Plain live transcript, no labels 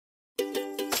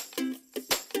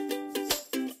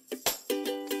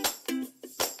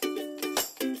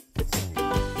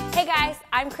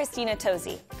I'm Christina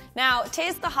Tosi. Now,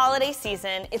 'tis the holiday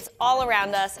season, it's all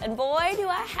around us, and boy, do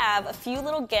I have a few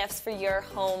little gifts for your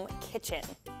home kitchen.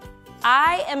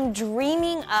 I am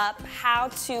dreaming up how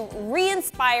to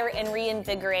re-inspire and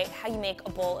reinvigorate how you make a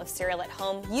bowl of cereal at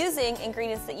home using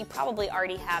ingredients that you probably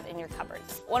already have in your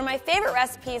cupboards. One of my favorite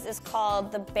recipes is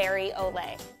called the berry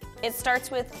ole. It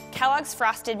starts with Kellogg's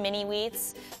Frosted Mini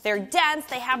Wheats. They're dense,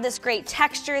 they have this great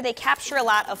texture, they capture a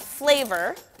lot of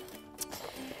flavor.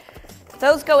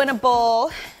 Those go in a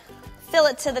bowl, fill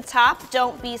it to the top,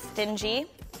 don't be stingy.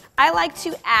 I like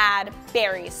to add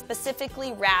berries,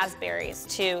 specifically raspberries,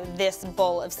 to this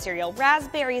bowl of cereal.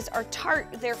 Raspberries are tart,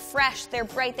 they're fresh, they're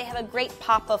bright, they have a great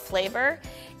pop of flavor,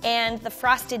 and the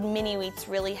Frosted Mini Wheats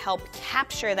really help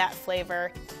capture that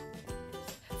flavor.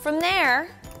 From there,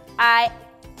 I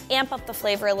amp up the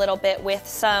flavor a little bit with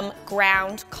some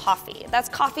ground coffee. That's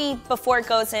coffee before it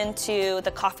goes into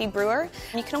the coffee brewer.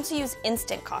 You can also use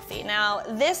instant coffee. Now,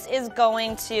 this is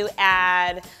going to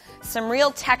add some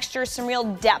real texture, some real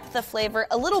depth of flavor,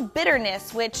 a little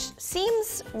bitterness, which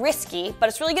seems risky, but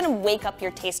it's really gonna wake up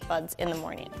your taste buds in the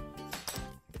morning.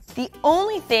 The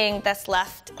only thing that's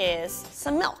left is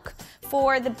some milk.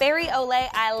 For the berry ole,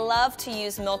 I love to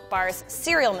use Milk Bar's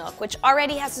cereal milk, which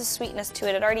already has a sweetness to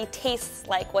it. It already tastes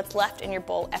like what's left in your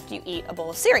bowl after you eat a bowl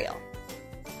of cereal.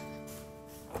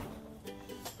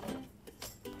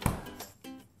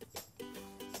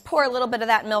 Pour a little bit of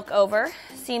that milk over.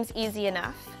 Seems easy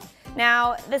enough.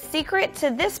 Now, the secret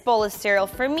to this bowl of cereal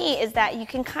for me is that you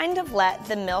can kind of let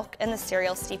the milk and the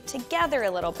cereal steep together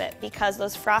a little bit because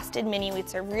those Frosted Mini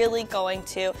Wheats are really going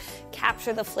to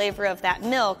capture the flavor of that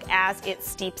milk as it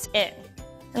steeps in.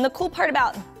 And the cool part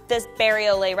about this berry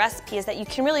ole recipe is that you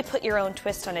can really put your own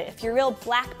twist on it. If you're a real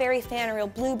blackberry fan, a real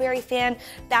blueberry fan,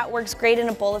 that works great in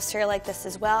a bowl of cereal like this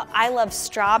as well. I love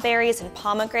strawberries and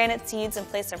pomegranate seeds in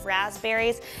place of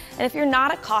raspberries. And if you're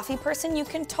not a coffee person, you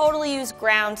can totally use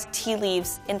ground tea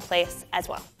leaves in place as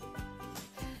well.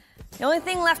 The only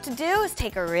thing left to do is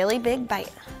take a really big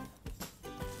bite.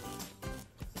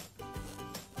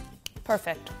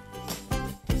 Perfect.